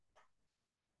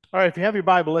All right, if you have your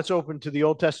Bible, let's open to the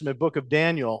Old Testament book of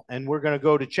Daniel, and we're going to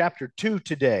go to chapter 2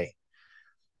 today.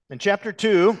 And chapter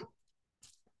 2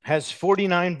 has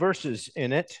 49 verses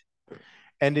in it,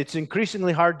 and it's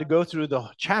increasingly hard to go through the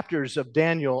chapters of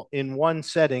Daniel in one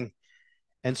setting.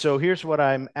 And so here's what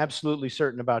I'm absolutely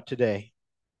certain about today.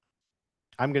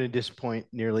 I'm going to disappoint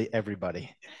nearly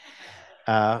everybody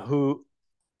who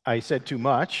I said too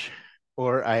much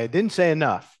or I didn't say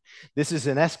enough. This is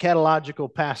an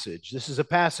eschatological passage. This is a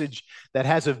passage that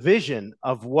has a vision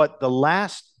of what the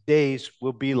last days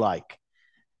will be like.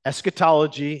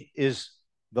 Eschatology is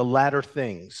the latter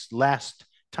things, last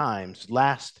times,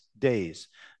 last days,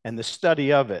 and the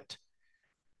study of it.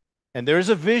 And there is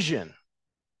a vision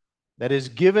that is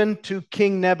given to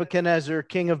King Nebuchadnezzar,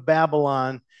 king of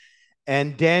Babylon,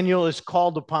 and Daniel is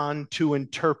called upon to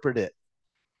interpret it.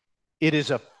 It is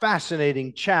a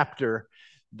fascinating chapter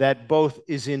that both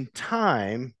is in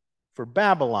time for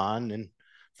Babylon in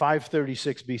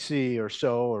 536 BC or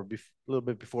so, or a little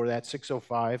bit before that,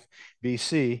 605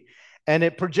 BC, and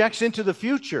it projects into the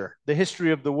future, the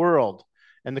history of the world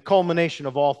and the culmination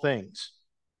of all things.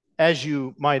 As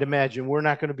you might imagine, we're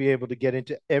not going to be able to get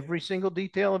into every single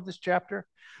detail of this chapter,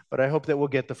 but I hope that we'll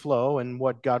get the flow and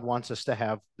what God wants us to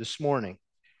have this morning.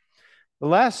 The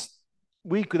last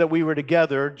week that we were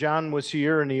together, John was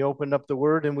here and he opened up the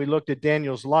word and we looked at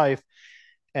Daniel's life.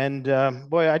 And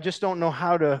boy, I just don't know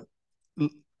how to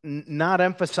not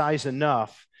emphasize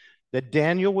enough that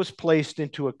Daniel was placed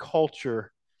into a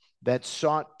culture that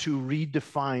sought to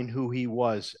redefine who he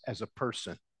was as a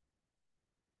person.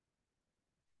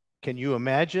 Can you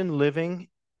imagine living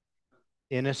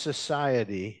in a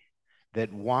society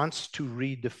that wants to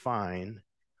redefine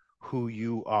who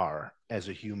you are as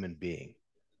a human being?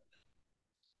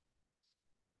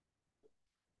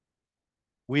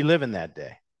 We live in that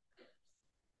day.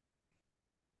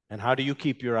 And how do you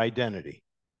keep your identity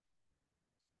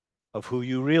of who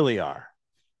you really are?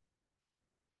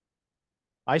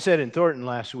 I said in Thornton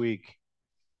last week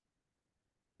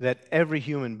that every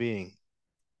human being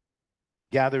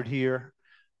gathered here,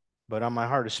 but on my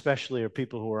heart especially, are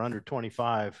people who are under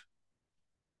 25,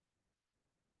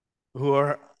 who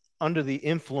are under the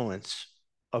influence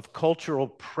of cultural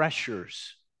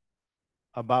pressures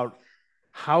about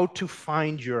how to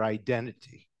find your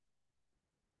identity.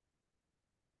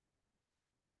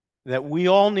 That we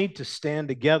all need to stand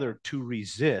together to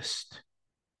resist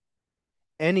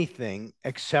anything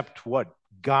except what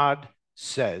God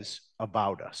says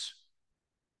about us.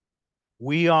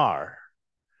 We are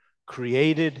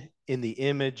created in the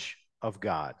image of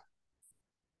God.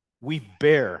 We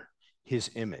bear his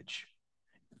image.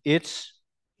 It's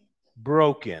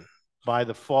broken by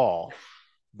the fall,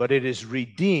 but it is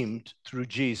redeemed through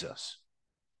Jesus.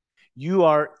 You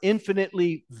are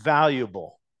infinitely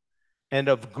valuable and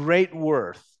of great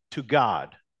worth to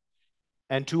God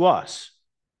and to us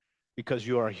because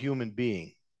you are a human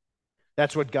being.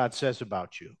 That's what God says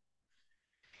about you.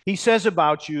 He says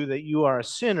about you that you are a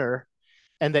sinner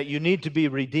and that you need to be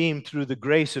redeemed through the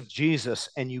grace of Jesus,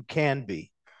 and you can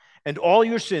be. And all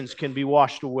your sins can be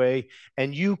washed away,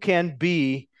 and you can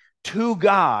be to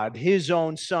God, his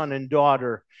own son and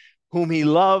daughter, whom he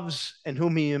loves and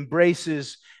whom he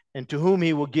embraces and to whom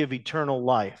he will give eternal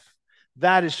life.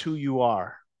 That is who you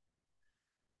are.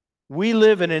 We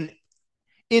live in an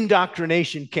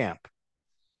indoctrination camp,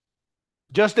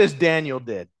 just as Daniel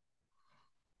did.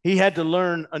 He had to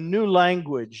learn a new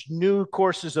language, new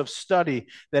courses of study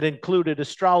that included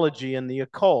astrology and the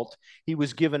occult. He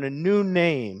was given a new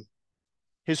name.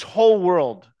 His whole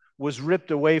world was ripped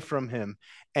away from him,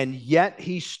 and yet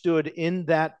he stood in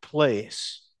that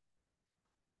place,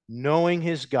 knowing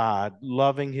his God,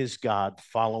 loving his God,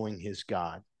 following his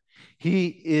God. He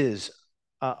is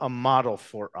a model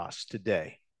for us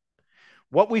today.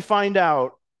 What we find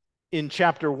out in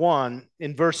chapter 1,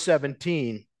 in verse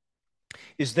 17,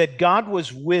 is that God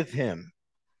was with him.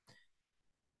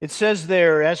 It says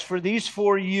there, as for these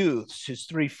four youths, his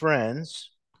three friends,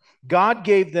 God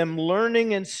gave them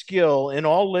learning and skill in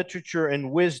all literature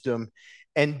and wisdom,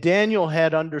 and Daniel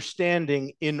had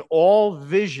understanding in all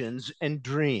visions and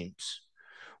dreams.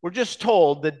 We're just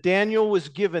told that Daniel was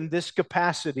given this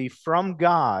capacity from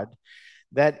God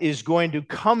that is going to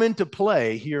come into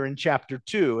play here in chapter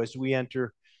 2 as we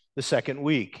enter the second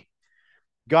week.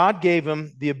 God gave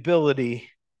him the ability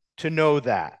to know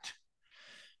that.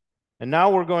 And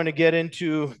now we're going to get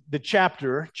into the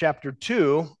chapter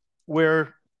 2,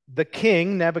 where the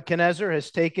king, Nebuchadnezzar, has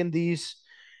taken these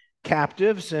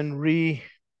captives and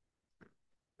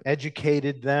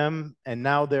re-educated them, and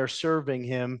now they're serving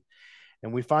him.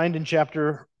 And we find in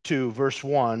chapter 2, verse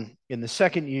 1, in the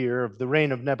second year of the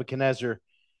reign of Nebuchadnezzar,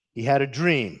 He had a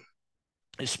dream.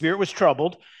 His spirit was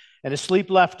troubled, and his sleep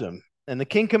left him. And the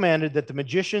king commanded that the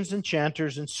magicians,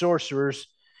 enchanters, and sorcerers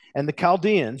and the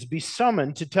Chaldeans be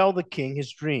summoned to tell the king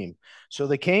his dream. So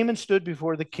they came and stood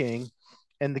before the king,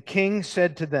 and the king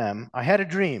said to them, I had a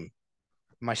dream.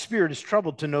 My spirit is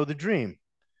troubled to know the dream.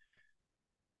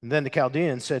 And then the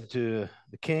Chaldeans said to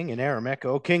the king in Aramaic,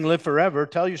 O king, live forever.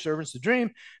 Tell your servants the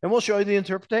dream, and we'll show you the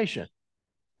interpretation.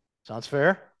 Sounds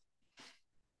fair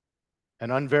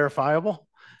and unverifiable?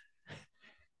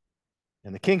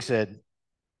 And the king said,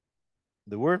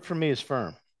 the word from me is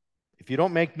firm. If you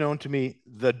don't make known to me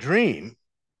the dream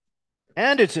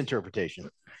and its interpretation,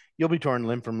 you'll be torn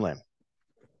limb from limb,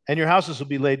 and your houses will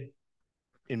be laid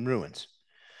in ruins.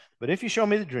 But if you show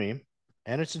me the dream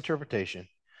and its interpretation,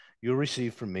 you'll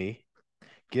receive from me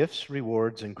gifts,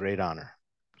 rewards, and great honor.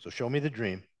 So show me the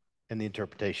dream and the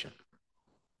interpretation.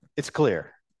 It's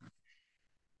clear.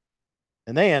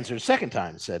 And they answered a second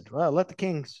time and said, well, let the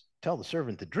kings tell the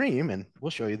servant the dream and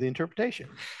we'll show you the interpretation.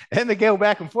 And they go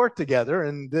back and forth together,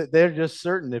 and they're just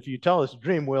certain if you tell us a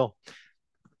dream, we'll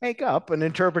make up an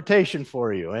interpretation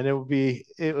for you and it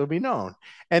will be known.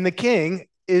 And the king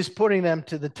is putting them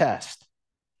to the test.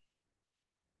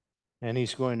 And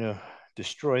he's going to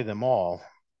destroy them all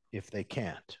if they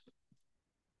can't.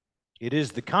 It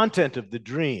is the content of the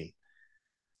dream,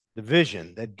 the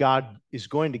vision that God is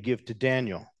going to give to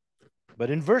Daniel. But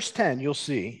in verse 10, you'll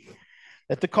see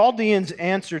that the Chaldeans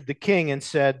answered the king and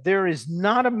said, there is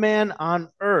not a man on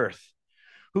earth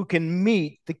who can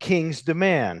meet the king's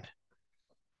demand.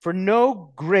 For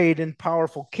no great and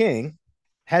powerful king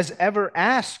has ever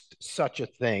asked such a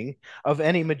thing of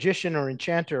any magician or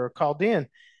enchanter or Chaldean.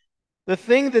 The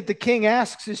thing that the king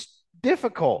asks is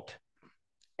difficult,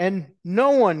 and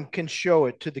no one can show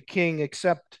it to the king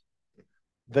except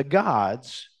the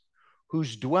gods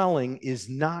whose dwelling is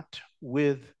not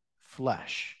with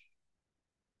flesh.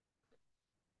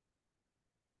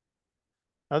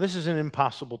 Now, this is an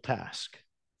impossible task.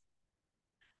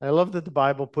 I love that the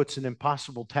Bible puts an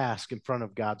impossible task in front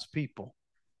of God's people.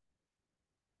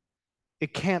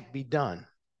 It can't be done.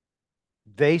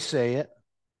 They say it.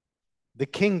 The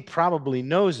king probably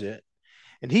knows it,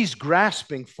 and he's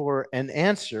grasping for an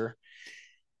answer,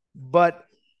 but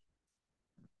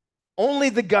only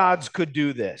the gods could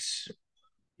do this.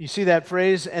 You see that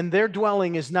phrase? And their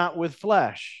dwelling is not with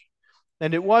flesh.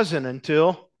 And it wasn't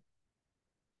until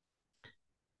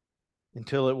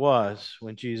it was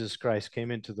when Jesus Christ came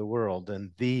into the world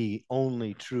and the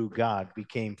only true God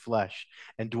became flesh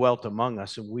and dwelt among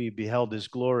us, and we beheld his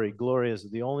glory. Glory as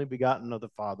the only begotten of the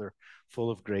Father,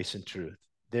 full of grace and truth.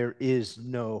 There is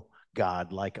no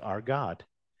God like our God.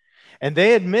 And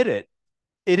they admit it.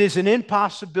 It is an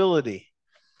impossibility.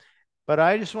 But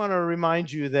I just want to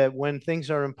remind you that when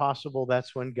things are impossible,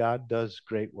 that's when God does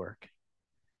great work.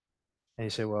 And you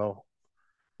say, well,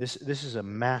 this is a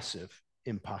massive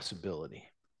impossibility.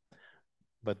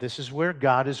 But this is where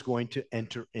God is going to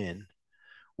enter in.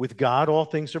 With God, all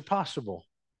things are possible.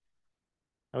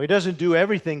 Now, he doesn't do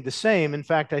everything the same. In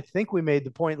fact, I think we made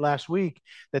the point last week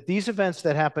that these events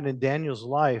that happened in Daniel's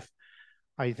life,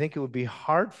 I think it would be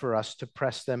hard for us to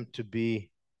press them to be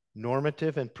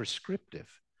normative and prescriptive.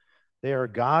 They are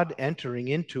God entering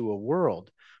into a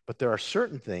world, but there are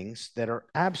certain things that are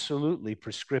absolutely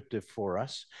prescriptive for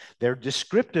us. They're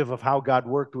descriptive of how God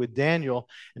worked with Daniel,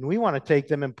 and we want to take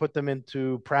them and put them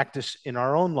into practice in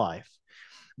our own life.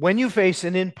 When you face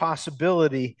an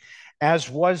impossibility,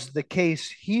 as was the case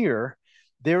here,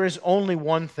 there is only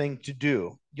one thing to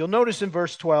do. You'll notice in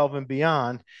verse 12 and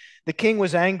beyond, the king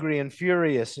was angry and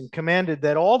furious and commanded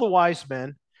that all the wise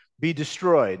men be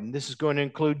destroyed. And this is going to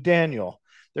include Daniel.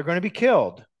 They're going to be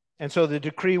killed. And so the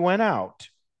decree went out.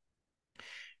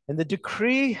 And the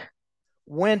decree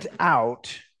went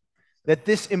out that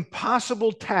this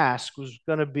impossible task was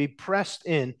going to be pressed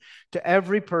in to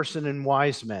every person in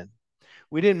wise men.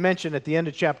 We didn't mention at the end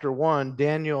of chapter 1,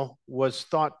 Daniel was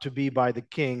thought to be by the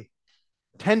king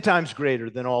 10 times greater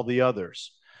than all the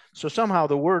others. So somehow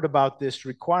the word about this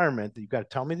requirement that you've got to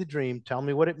tell me the dream, tell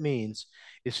me what it means,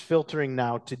 is filtering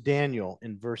now to Daniel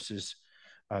in verses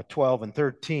 12 and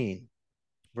 13.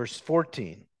 Verse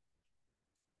 14,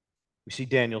 we see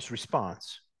Daniel's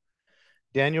response.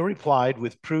 Daniel replied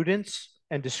with prudence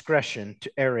and discretion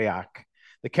to Arioch,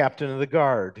 the captain of the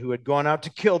guard, who had gone out to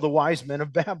kill the wise men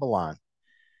of Babylon.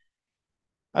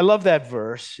 I love that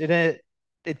verse. It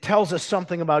tells us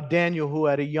something about Daniel, who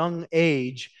at a young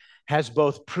age has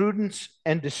both prudence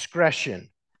and discretion.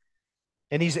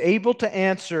 And he's able to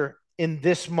answer in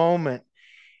this moment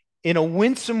in a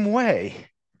winsome way.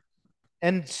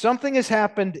 And something has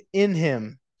happened in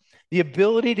him. The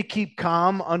ability to keep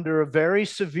calm under a very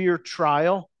severe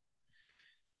trial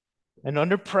and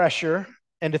under pressure,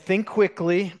 and to think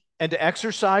quickly and to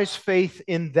exercise faith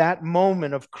in that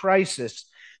moment of crisis.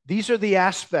 These are the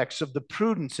aspects of the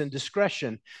prudence and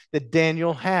discretion that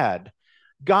Daniel had.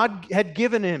 God had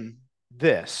given him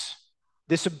this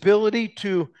ability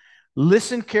to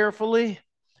listen carefully,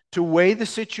 to weigh the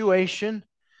situation,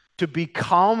 to be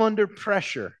calm under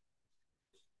pressure,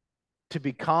 to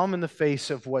be calm in the face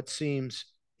of what seems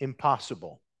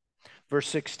impossible. Verse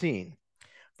 16.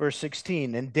 Verse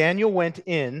 16, and Daniel went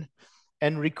in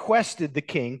and requested the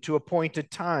king to appoint a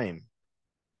time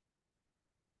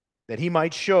that he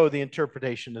might show the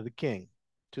interpretation of the king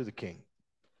to the king.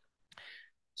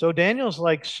 So Daniel's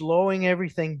like slowing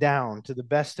everything down to the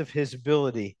best of his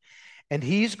ability, and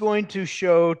he's going to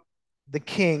show the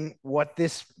king what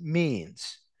this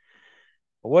means.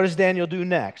 What does Daniel do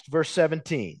next? Verse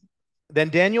 17. Then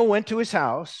Daniel went to his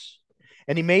house,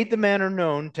 and he made the matter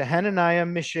known to Hananiah,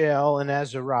 Mishael, and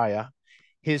Azariah,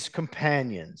 his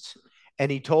companions.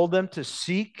 And he told them to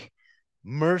seek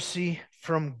mercy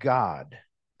from God,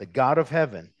 the God of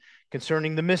heaven,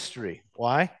 concerning the mystery.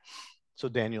 Why? So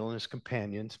Daniel and his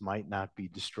companions might not be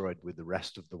destroyed with the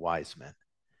rest of the wise men.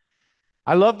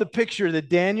 I love the picture that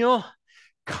Daniel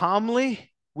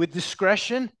calmly, with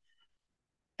discretion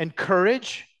and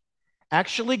courage,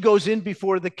 actually goes in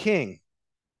before the king.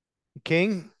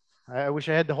 King, I wish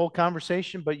I had the whole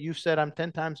conversation, but you said I'm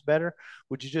 10 times better.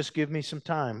 Would you just give me some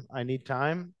time? I need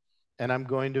time, and I'm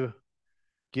going to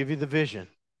give you the vision.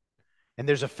 And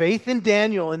there's a faith in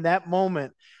Daniel in that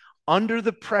moment, under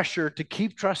the pressure to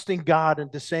keep trusting God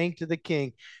and to saying to the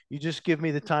king, you just give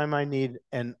me the time I need,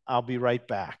 and I'll be right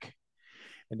back.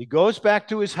 And he goes back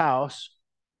to his house,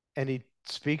 and he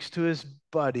speaks to his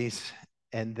buddies,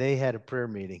 and they had a prayer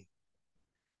meeting.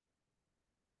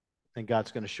 And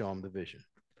God's going to show him the vision.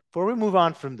 Before we move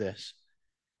on from this,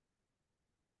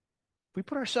 if we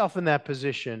put ourselves in that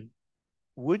position,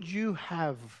 would you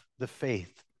have the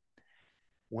faith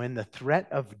when the threat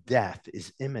of death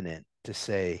is imminent to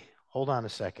say, hold on a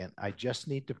second, I just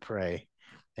need to pray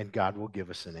and God will give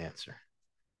us an answer?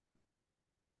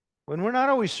 When we're not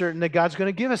always certain that God's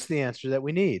going to give us the answer that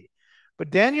we need. But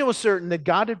Daniel was certain that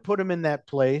God had put him in that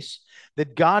place,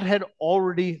 that God had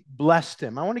already blessed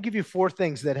him. I want to give you 4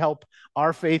 things that help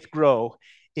our faith grow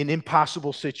in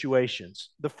impossible situations.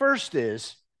 The first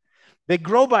is they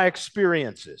grow by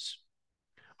experiences.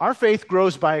 Our faith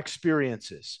grows by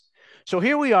experiences. So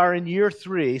here we are in year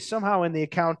 3, somehow in the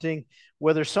accounting,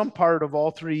 whether some part of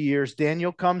all 3 years,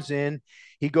 Daniel comes in,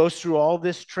 he goes through all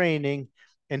this training,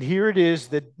 and here it is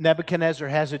that Nebuchadnezzar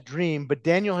has a dream, but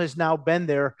Daniel has now been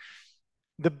there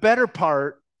the better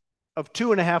part of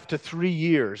 2.5 to 3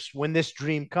 years when this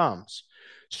dream comes.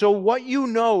 So what you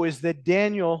know is that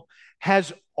Daniel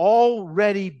has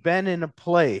already been in a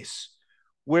place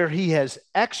where he has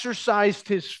exercised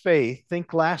his faith.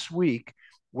 Think last week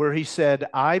where he said,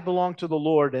 I belong to the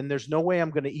Lord and there's no way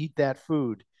I'm going to eat that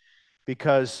food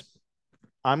because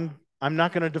I'm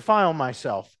not going to defile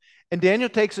myself. And Daniel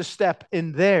takes a step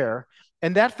in there,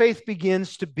 and that faith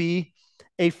begins to be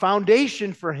a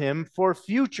foundation for him for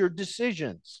future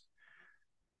decisions.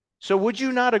 So would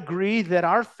you not agree that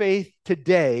our faith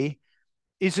today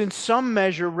is in some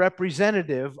measure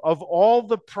representative of all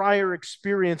the prior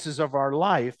experiences of our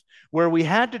life where we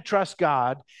had to trust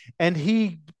God and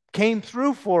he came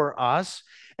through for us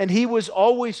and he was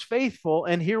always faithful,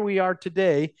 and here we are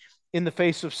today in the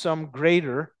face of some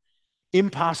greater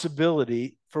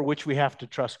impossibility for which we have to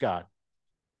trust God?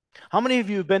 How many of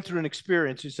you have been through an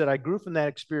experience? You said, I grew from that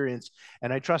experience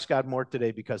and I trust God more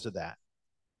today because of that.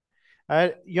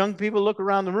 Young people, look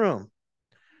around the room.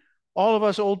 All of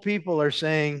us old people are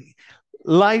saying,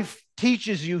 life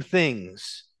teaches you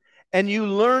things and you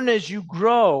learn as you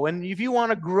grow. And if you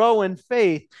want to grow in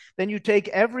faith, then you take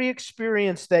every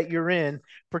experience that you're in,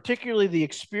 particularly the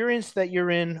experience that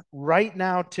you're in right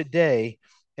now today,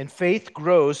 and faith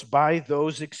grows by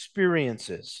those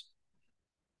experiences.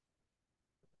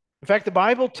 In fact, the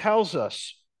Bible tells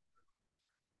us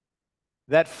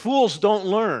that fools don't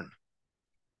learn.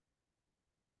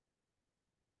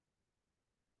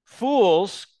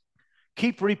 Fools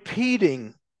keep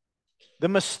repeating the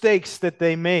mistakes that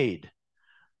they made.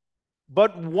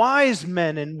 But wise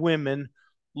men and women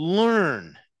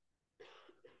learn.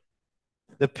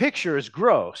 The picture is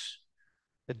gross.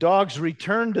 The dogs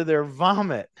return to their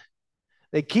vomit.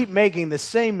 They keep making the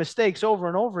same mistakes over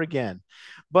and over again.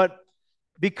 But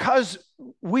because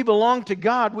we belong to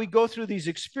God, we go through these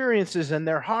experiences and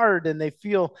they're hard and they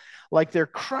feel like they're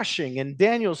crushing. And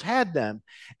Daniel's had them.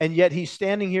 And yet he's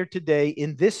standing here today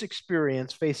in this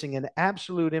experience facing an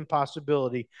absolute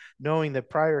impossibility, knowing that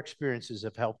prior experiences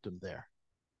have helped him there.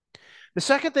 The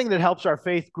second thing that helps our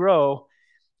faith grow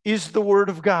is the Word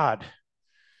of God.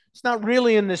 It's not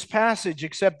really in this passage,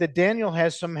 except that Daniel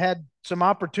has had some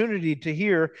opportunity to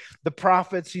hear the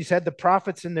prophets. He's had the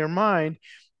prophets in their mind.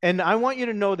 And I want you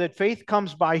to know that faith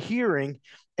comes by hearing,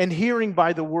 and hearing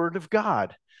by the Word of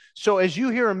God. So as you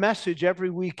hear a message every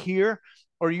week here,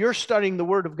 or you're studying the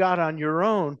Word of God on your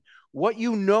own, what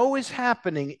you know is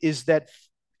happening is that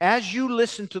as you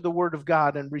listen to the Word of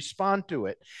God and respond to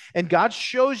it, and God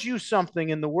shows you something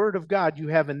in the Word of God, you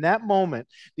have in that moment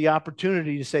the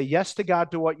opportunity to say yes to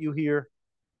God to what you hear,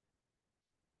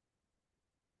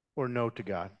 or no to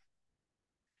God.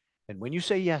 And when you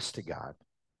say yes to God,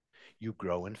 you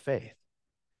grow in faith.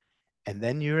 And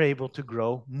then you're able to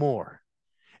grow more.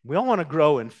 We all want to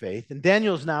grow in faith. And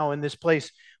Daniel's now in this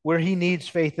place where he needs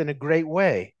faith in a great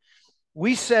way.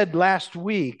 We said last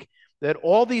week that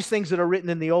all these things that are written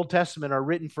in the Old Testament are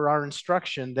written for our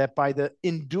instruction, that by the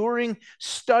enduring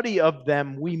study of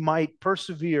them, we might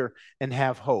persevere and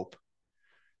have hope.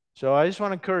 So I just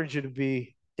want to encourage you to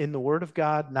be in the Word of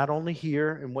God, not only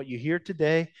here and what you hear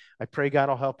today. I pray God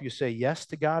will help you say yes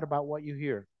to God about what you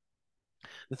hear.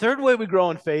 The third way we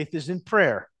grow in faith is in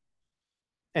prayer.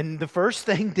 And the first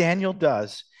thing Daniel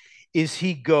does is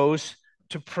he goes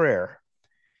to prayer.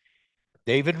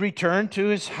 David returned to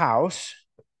his house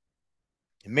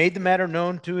and made the matter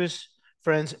known to his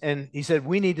friends, and he said,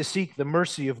 we need to seek the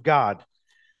mercy of God.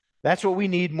 That's what we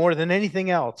need more than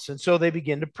anything else. And so they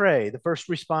begin to pray. The first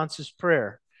response is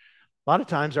prayer. A lot of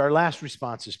times our last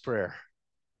response is prayer.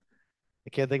 I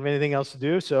can't think of anything else to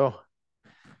do, so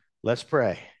let's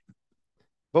pray.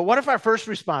 But what if our first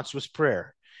response was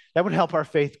prayer? That would help our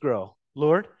faith grow.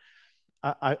 Lord,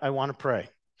 I want to pray.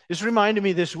 This reminded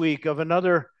me this week of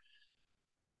another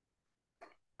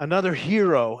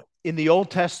hero in the Old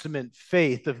Testament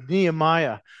faith of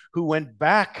Nehemiah, who went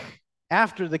back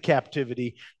after the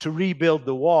captivity to rebuild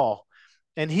the wall.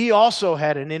 And he also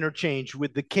had an interchange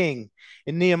with the king.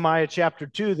 In Nehemiah chapter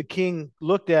 2, the king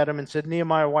looked at him and said,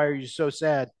 Nehemiah, why are you so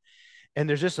sad? And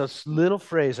there's just a little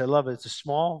phrase. I love it. It's a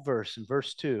small verse in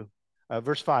verse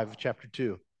 5 of chapter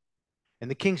 2. And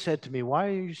the king said to me, why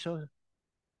are you so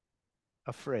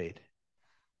afraid?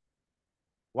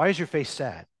 Why is your face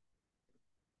sad?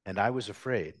 And I was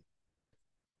afraid,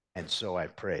 and so I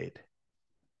prayed.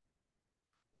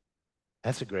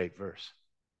 That's a great verse.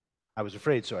 I was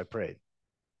afraid, so I prayed.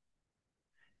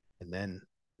 And then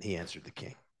he answered the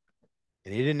king.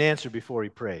 And he didn't answer before he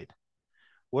prayed.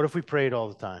 What if we prayed all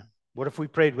the time? What if we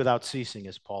prayed without ceasing,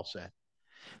 as Paul said?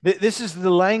 This is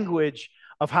the language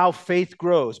of how faith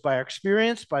grows, by our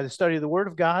experience, by the study of the Word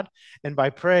of God, and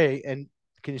by pray. And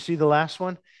can you see the last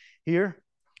one here?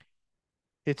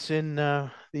 It's in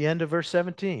the end of verse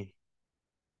 17.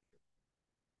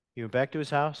 He went back to his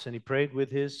house and he prayed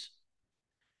with his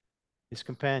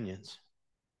companions.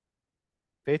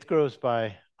 Faith grows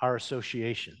by our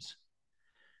associations.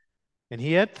 And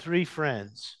he had 3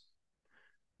 friends,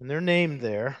 and they're named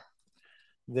there.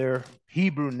 Their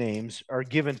Hebrew names are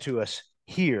given to us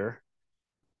here.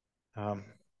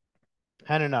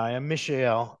 Hananiah,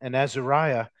 Mishael, and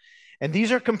Azariah. And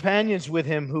these are companions with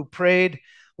him who prayed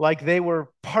like they were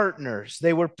partners.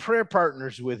 They were prayer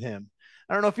partners with him.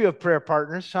 I don't know if you have prayer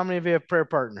partners. How many of you have prayer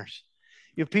partners?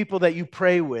 You have people that you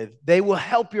pray with. They will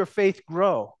help your faith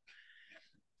grow.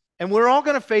 And we're all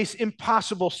going to face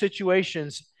impossible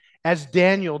situations as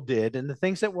Daniel did. And the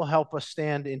things that will help us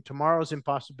stand in tomorrow's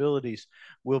impossibilities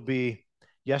will be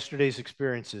yesterday's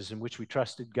experiences in which we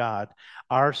trusted God,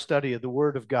 our study of the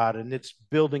Word of God and its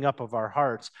building up of our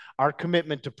hearts, our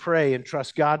commitment to pray and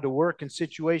trust God to work in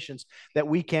situations that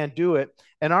we can't do it,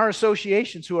 and our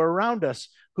associations who are around us,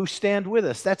 who stand with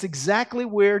us. That's exactly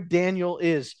where Daniel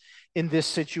is in this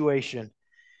situation.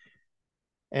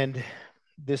 And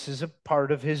this is a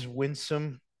part of his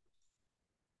winsome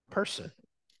person.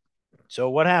 So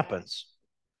what happens?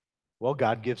 Well,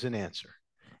 God gives an answer.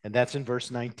 And that's in verse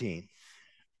 19.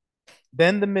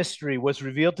 Then the mystery was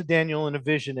revealed to Daniel in a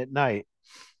vision at night.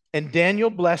 And Daniel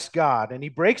blessed God. And he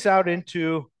breaks out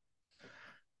into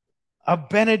a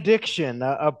benediction,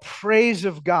 a praise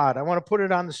of God. I want to put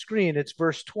it on the screen. It's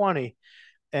verse 20.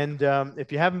 And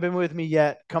if you haven't been with me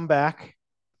yet, come back,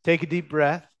 take a deep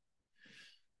breath.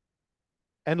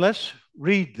 And let's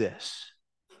read this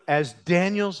as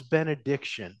Daniel's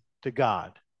benediction to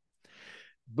God.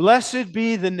 Blessed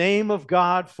be the name of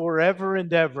God forever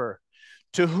and ever,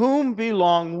 to whom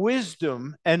belong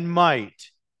wisdom and might.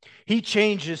 He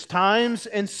changes times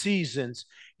and seasons.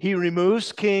 He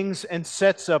removes kings and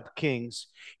sets up kings.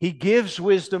 He gives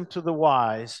wisdom to the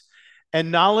wise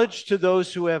and knowledge to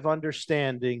those who have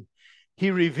understanding. He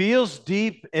reveals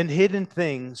deep and hidden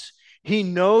things. He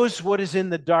knows what is in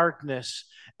the darkness,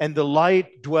 and the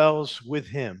light dwells with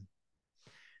him.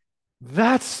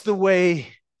 That's the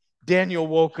way Daniel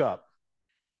woke up.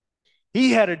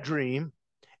 He had a dream,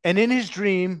 and in his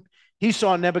dream, he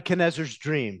saw Nebuchadnezzar's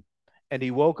dream, and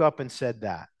he woke up and said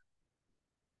that.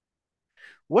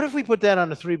 What if we put that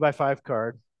on a 3x5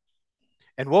 card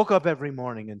and woke up every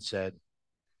morning and said,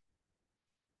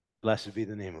 "Blessed be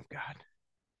the name of God.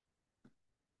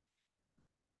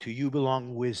 To you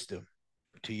belong wisdom.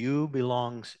 To you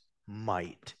belongs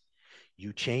might.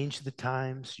 You change the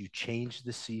times, you change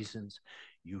the seasons,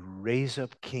 you raise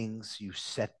up kings, you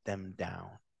set them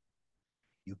down.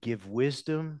 You give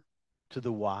wisdom to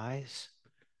the wise."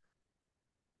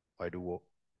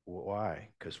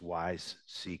 Why? Because wise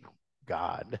seek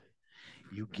God.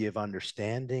 You give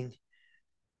understanding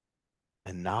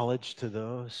and knowledge to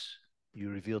those.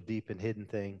 You reveal deep and hidden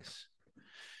things.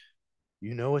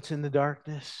 You know what's in the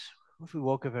darkness. What if we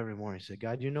woke up every morning and said,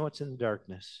 "God, you know what's in the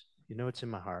darkness. You know what's in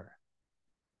my heart.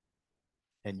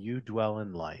 And you dwell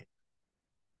in light.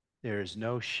 There is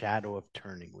no shadow of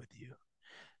turning with you.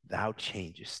 Thou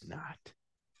changest not.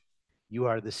 You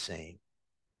are the same.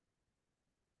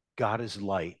 God is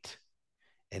light,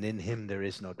 and in him there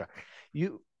is no dark."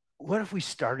 What if we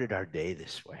started our day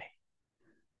this way?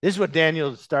 This is what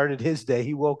Daniel started his day.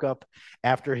 He woke up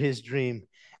after his dream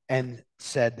and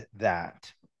said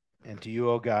that. "And to you,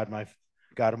 O God, my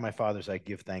God of my fathers, I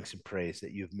give thanks and praise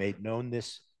that you've made known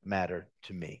this matter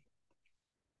to me."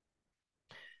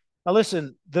 Now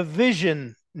listen, the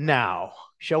vision now.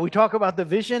 Shall we talk about the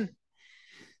vision?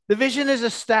 The vision is a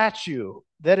statue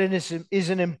that is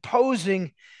an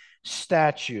imposing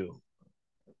statue.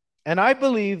 And I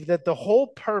believe that the whole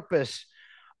purpose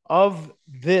of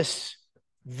this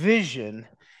vision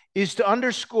is to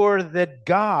underscore that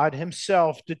God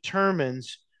himself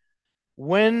determines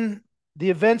when the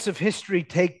events of history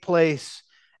take place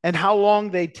and how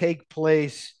long they take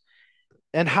place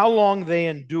and how long they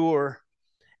endure.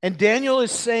 And Daniel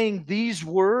is saying these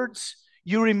words: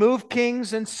 you remove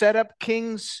kings and set up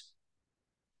kings,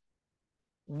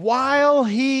 while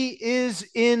he is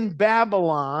in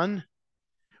Babylon,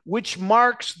 which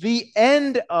marks the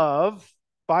end of,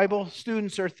 Bible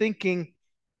students are thinking,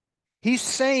 he's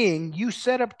saying you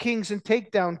set up kings and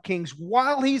take down kings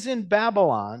while he's in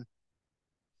Babylon.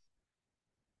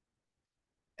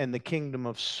 And the kingdom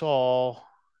of Saul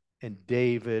and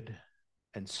David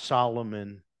and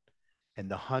Solomon and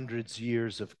the hundreds of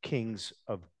years of kings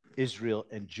of Israel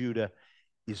and Judah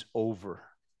is over.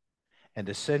 And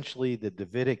essentially, the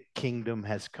Davidic kingdom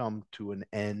has come to an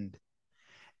end.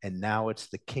 And now it's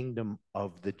the kingdom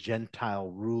of the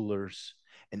Gentile rulers.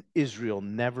 And Israel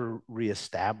never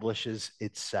reestablishes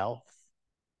itself.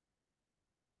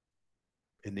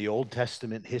 In the Old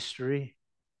Testament history,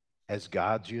 as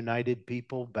God's united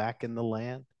people back in the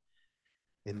land,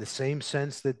 in the same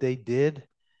sense that they did.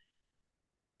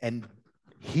 And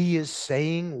he is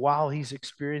saying while he's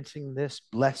experiencing this,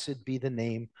 "Blessed be the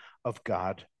name of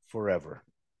God forever."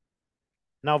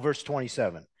 Now, verse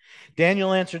 27.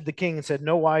 Daniel answered the king and said,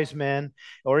 "No wise man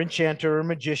or enchanter or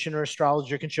magician or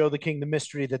astrologer can show the king the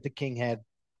mystery that the king had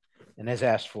and has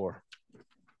asked for.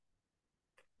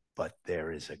 But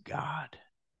there is a God.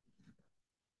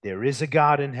 There is a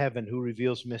God in heaven who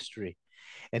reveals mystery.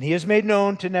 And he has made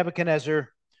known to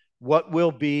Nebuchadnezzar what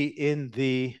will be in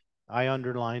the," I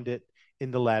underlined it,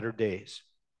 "in the latter days."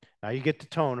 Now you get the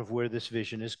tone of where this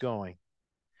vision is going.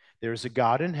 There is a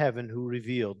God in heaven who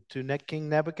revealed to King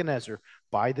Nebuchadnezzar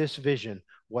by this vision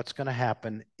what's going to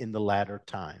happen in the latter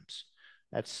times.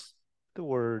 That's the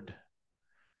word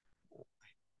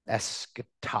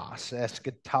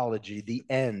eschatology, the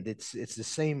end. It's the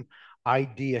same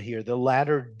idea here, the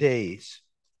latter days.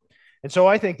 And so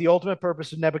I think the ultimate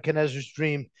purpose of Nebuchadnezzar's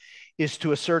dream is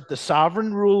to assert the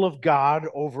sovereign rule of God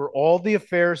over all the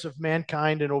affairs of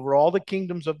mankind and over all the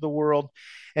kingdoms of the world.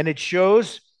 And it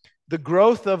shows the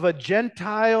growth of a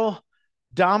Gentile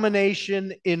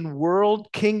domination in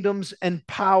world kingdoms and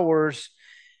powers,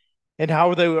 and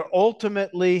how they were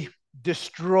ultimately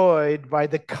destroyed by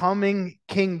the coming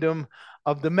kingdom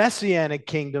of the Messianic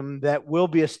kingdom that will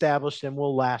be established and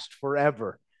will last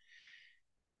forever.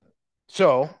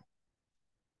 So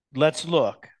let's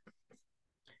look.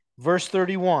 Verse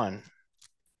 31.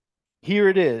 Here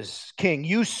it is. "King,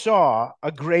 you saw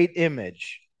a great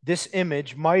image. This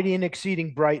image, mighty and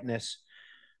exceeding brightness,"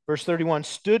 verse 31,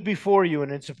 "stood before you,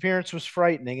 and its appearance was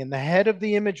frightening. And the head of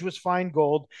the image was fine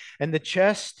gold, and the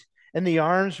chest and the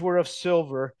arms were of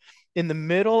silver. In the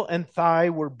middle and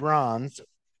thigh were bronze.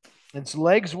 Its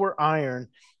legs were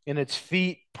iron, and its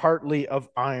feet partly of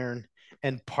iron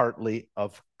and partly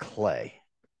of clay."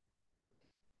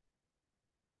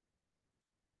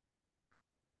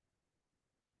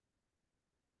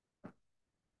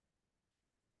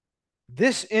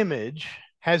 This image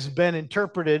has been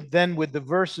interpreted then with the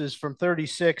verses from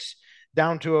 36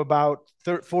 down to about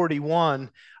 41,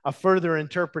 a further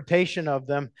interpretation of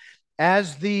them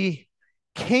as the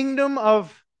kingdom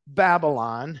of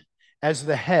Babylon as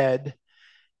the head,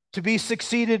 to be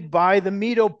succeeded by the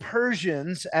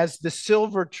Medo-Persians as the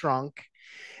silver trunk,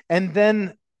 and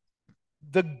then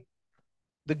the,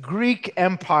 the Greek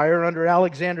Empire under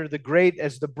Alexander the Great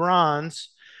as the bronze,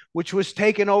 which was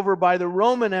taken over by the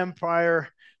Roman Empire,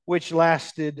 which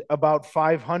lasted about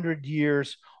 500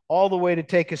 years, all the way to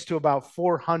take us to about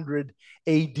 400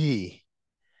 AD.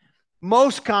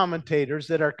 Most commentators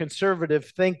that are conservative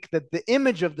think that the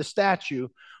image of the statue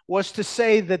was to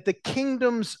say that the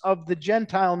kingdoms of the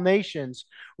Gentile nations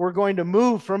were going to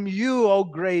move from you, O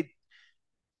great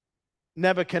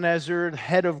Nebuchadnezzar,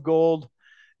 head of gold,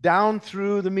 down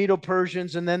through the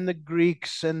Medo-Persians and then the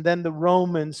Greeks and then the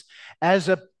Romans as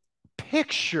a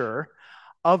picture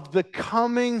of the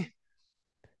coming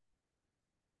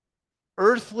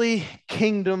earthly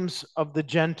kingdoms of the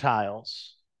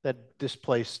Gentiles that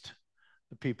displaced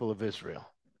the people of Israel.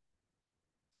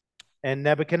 And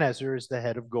Nebuchadnezzar is the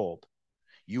head of gold.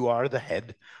 You are the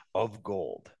head of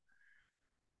gold.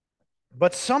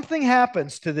 But something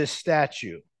happens to this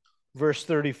statue, verse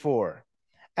 34.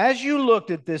 As you looked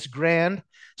at this grand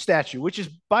statue, which is,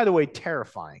 by the way,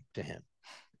 terrifying to him,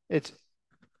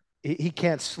 he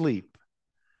can't sleep.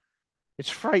 It's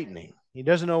frightening. He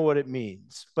doesn't know what it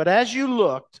means. But as you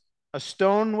looked, a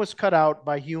stone was cut out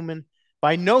by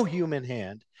no human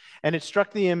hand, and it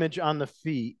struck the image on the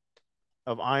feet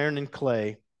of iron and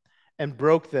clay and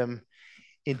broke them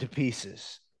into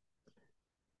pieces.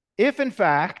 If in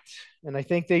fact, and I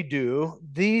think they do,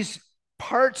 these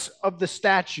parts of the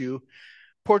statue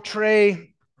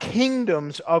portray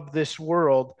kingdoms of this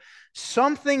world,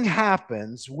 something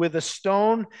happens with a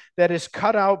stone that is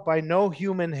cut out by no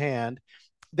human hand,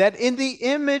 that in the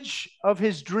image of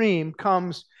his dream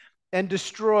comes and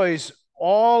destroys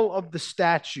all of the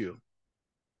statue.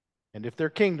 And if they're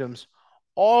kingdoms,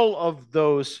 all of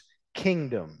those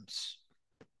kingdoms.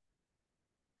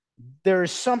 There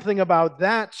is something about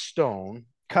that stone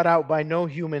cut out by no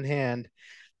human hand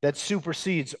that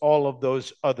supersedes all of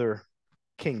those other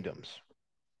kingdoms.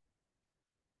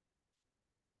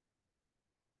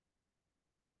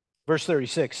 Verse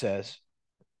 36 says,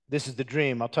 this is the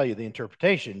dream. I'll tell you the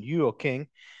interpretation. You, O king,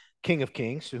 King of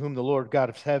kings, to whom the Lord God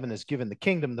of heaven has given the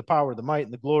kingdom, the power, the might,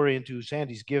 and the glory, into whose hand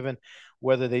he's given,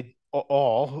 whether they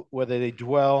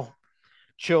dwell,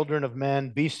 children of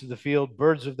men, beasts of the field,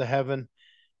 birds of the heaven,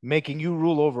 making you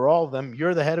rule over all of them.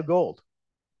 You're the head of gold.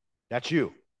 That's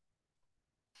you.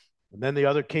 And then the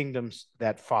other kingdoms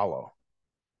that follow.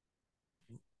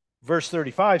 Verse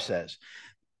 35 says,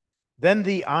 then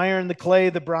the iron, the clay,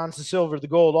 the bronze, the silver, the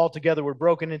gold, all together were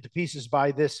broken into pieces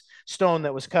by this stone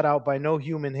that was cut out by no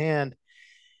human hand.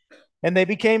 And they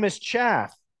became as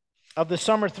chaff of the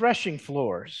summer threshing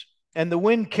floors, and the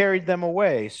wind carried them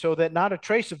away, so that not a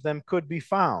trace of them could be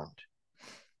found.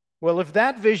 Well, if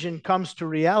that vision comes to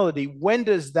reality, when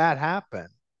does that happen?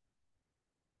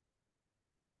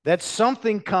 That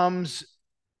something comes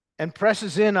and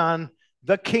presses in on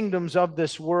the kingdoms of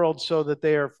this world so that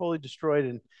they are fully destroyed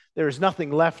and there is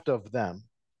nothing left of them.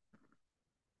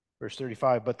 Verse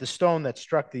 35, but the stone that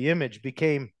struck the image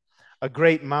became a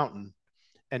great mountain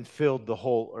and filled the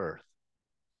whole earth.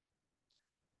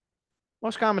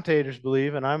 Most commentators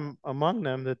believe, and I'm among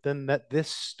them, that this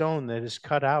stone that is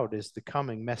cut out is the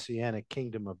coming messianic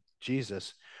kingdom of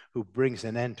Jesus, who brings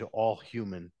an end to all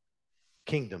human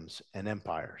kingdoms and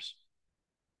empires.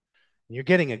 And you're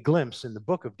getting a glimpse in the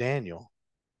book of Daniel,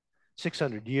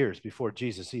 600 years before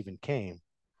Jesus even came,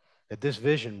 that this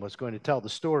vision was going to tell the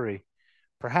story,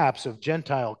 perhaps, of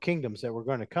Gentile kingdoms that were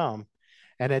going to come.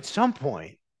 And at some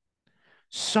point,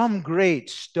 some great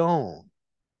stone,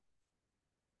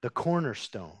 the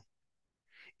cornerstone,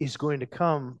 is going to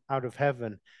come out of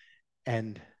heaven,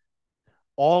 and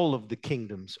all of the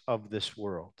kingdoms of this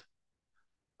world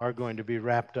are going to be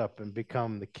wrapped up and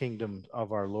become the kingdom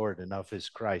of our Lord and of his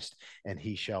Christ, and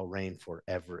he shall reign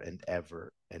forever and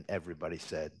ever. And everybody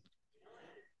said,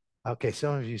 okay,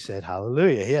 some of you said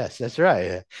hallelujah. Yes, that's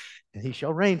right. And he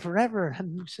shall reign forever.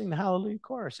 And we sing the hallelujah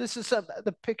chorus. This is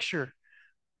the picture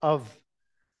of,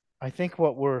 I think,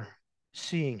 what we're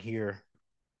seeing here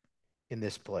in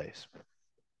this place.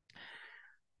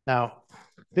 Now,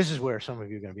 this is where some of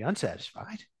you are going to be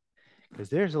unsatisfied, because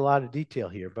there's a lot of detail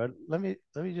here. But let me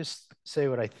just say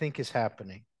what I think is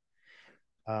happening.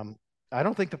 I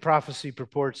don't think the prophecy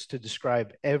purports to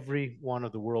describe every one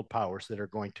of the world powers that are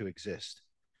going to exist,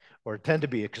 or tend to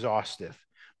be exhaustive,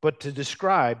 but to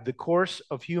describe the course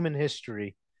of human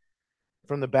history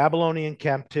from the Babylonian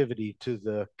captivity to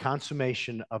the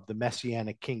consummation of the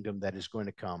messianic kingdom that is going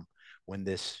to come when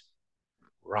this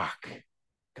rock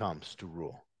comes to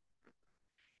rule.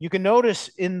 You can notice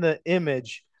in the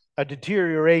image a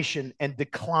deterioration and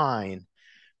decline,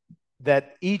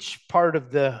 that each part of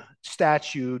the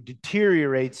statue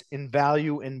deteriorates in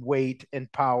value and weight and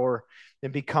power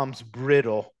and becomes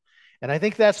brittle. And I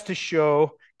think that's to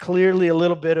show clearly a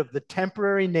little bit of the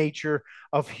temporary nature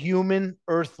of human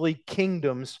earthly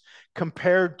kingdoms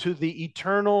compared to the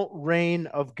eternal reign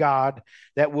of God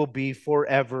that will be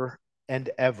forever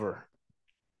and ever.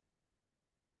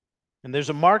 And there's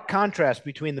a marked contrast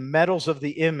between the metals of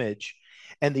the image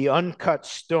and the uncut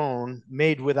stone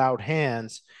made without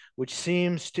hands, which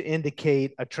seems to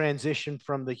indicate a transition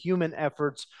from the human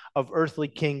efforts of earthly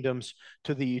kingdoms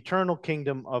to the eternal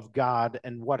kingdom of God,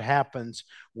 and what happens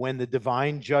when the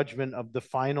divine judgment of the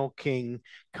final king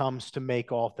comes to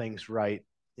make all things right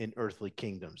in earthly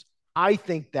kingdoms. I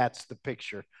think that's the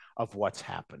picture of what's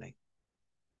happening.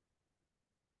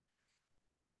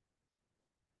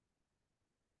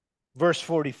 Verse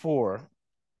 44,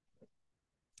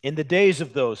 in the days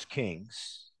of those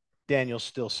kings, Daniel's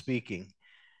still speaking,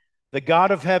 the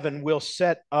God of heaven will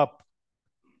set up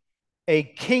a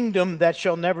kingdom that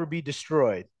shall never be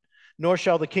destroyed, nor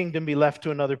shall the kingdom be left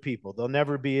to another people. There'll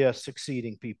never be a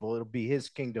succeeding people. It'll be his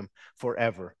kingdom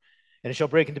forever. And it shall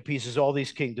break into pieces all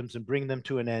these kingdoms and bring them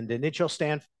to an end. And it shall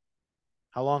stand,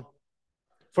 how long?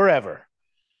 Forever.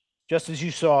 Just as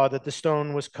you saw that the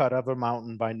stone was cut of a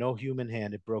mountain by no human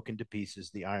hand, it broke into pieces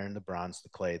the iron, the bronze, the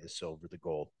clay, the silver, the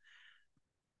gold.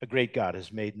 A great God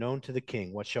has made known to the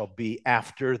king what shall be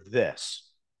after this.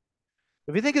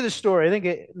 If you think of the story, I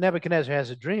think Nebuchadnezzar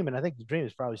has a dream, and I think the dream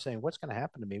is probably saying, what's going to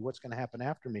happen to me? What's going to happen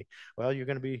after me? Well, you're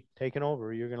going to be taken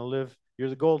over. You're going to live.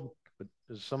 You're the gold, but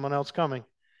there's someone else coming.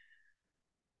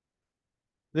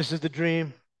 This is the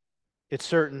dream. It's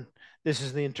certain. This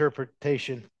is the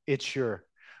interpretation. It's sure.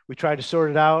 We tried to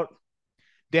sort it out.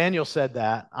 Daniel said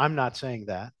that. I'm not saying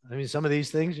that. I mean, some of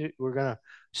these things we're going to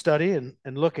study and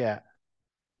look at.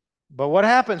 But what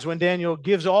happens when Daniel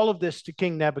gives all of this to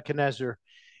King Nebuchadnezzar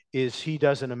is he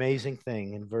does an amazing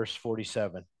thing in verse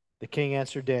 47. The king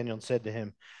answered Daniel and said to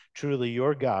him, truly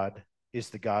your God is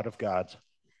the God of gods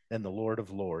and the Lord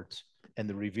of lords and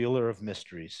the revealer of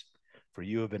mysteries, for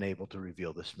you have been able to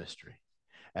reveal this mystery.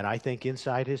 And I think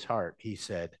inside his heart, he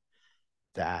said,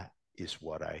 that is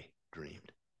what I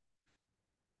dreamed.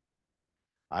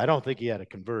 I don't think he had a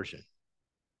conversion.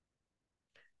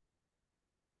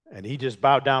 And he just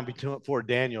bowed down before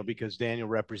Daniel because Daniel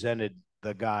represented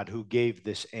the God who gave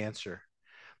this answer.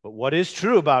 But what is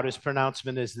true about his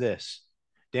pronouncement is this: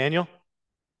 Daniel,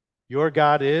 your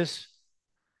God is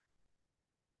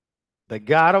the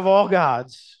God of all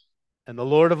gods and the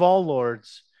Lord of all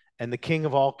lords and the King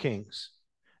of all kings.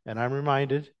 And I'm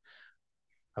reminded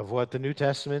of what the New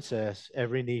Testament says: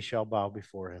 every knee shall bow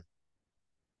before him.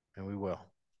 And we will.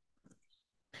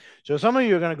 So some of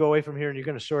you are going to go away from here and you're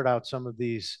going to sort out some of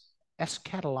these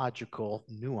eschatological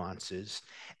nuances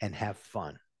and have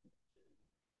fun.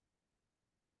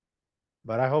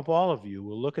 But I hope all of you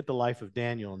will look at the life of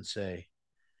Daniel and say,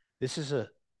 this is a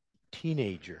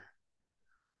teenager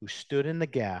who stood in the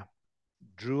gap,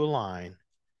 drew a line,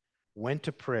 went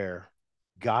to prayer.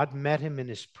 God met him in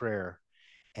his prayer,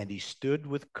 and he stood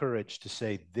with courage to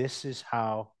say, this is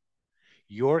how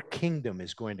your kingdom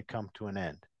is going to come to an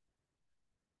end.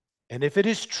 And if it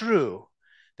is true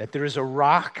that there is a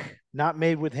rock not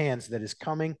made with hands that is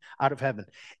coming out of heaven,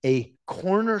 a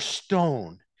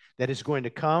cornerstone that is going to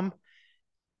come,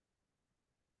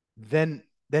 then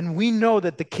we know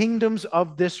that the kingdoms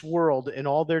of this world in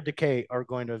all their decay are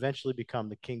going to eventually become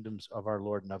the kingdoms of our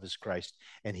Lord and of his Christ,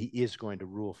 and he is going to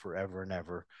rule forever and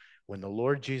ever. When the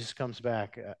Lord Jesus comes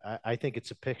back, I think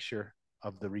it's a picture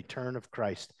of the return of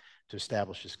Christ to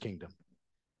establish his kingdom.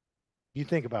 You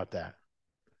think about that,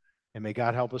 and may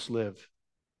God help us live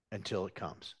until it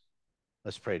comes.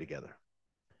 Let's pray together.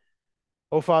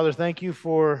 Oh, Father, thank you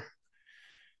for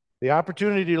the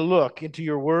opportunity to look into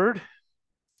your word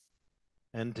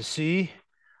and to see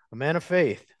a man of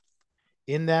faith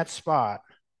in that spot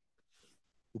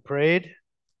who prayed,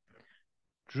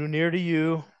 drew near to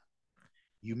you.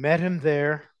 You met him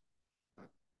there.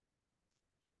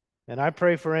 And I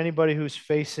pray for anybody who's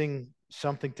facing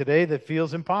something today that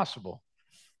feels impossible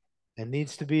and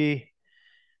needs to be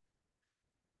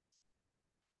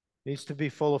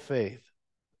full of faith.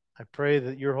 I pray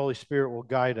that your Holy Spirit will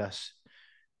guide us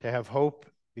to have hope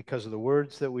because of the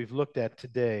words that we've looked at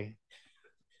today.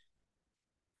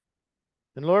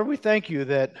 And Lord, we thank you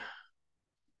that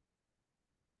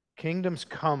kingdoms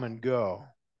come and go.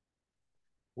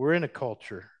 We're in a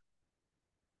culture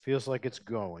Feels like it's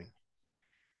going.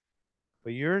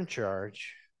 But you're in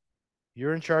charge.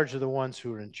 You're in charge of the ones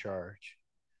who are in charge.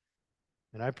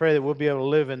 And I pray that we'll be able to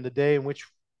live in the day in which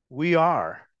we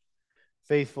are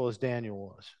faithful as Daniel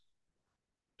was.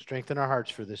 Strengthen our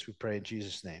hearts for this, we pray in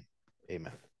Jesus' name.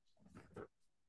 Amen.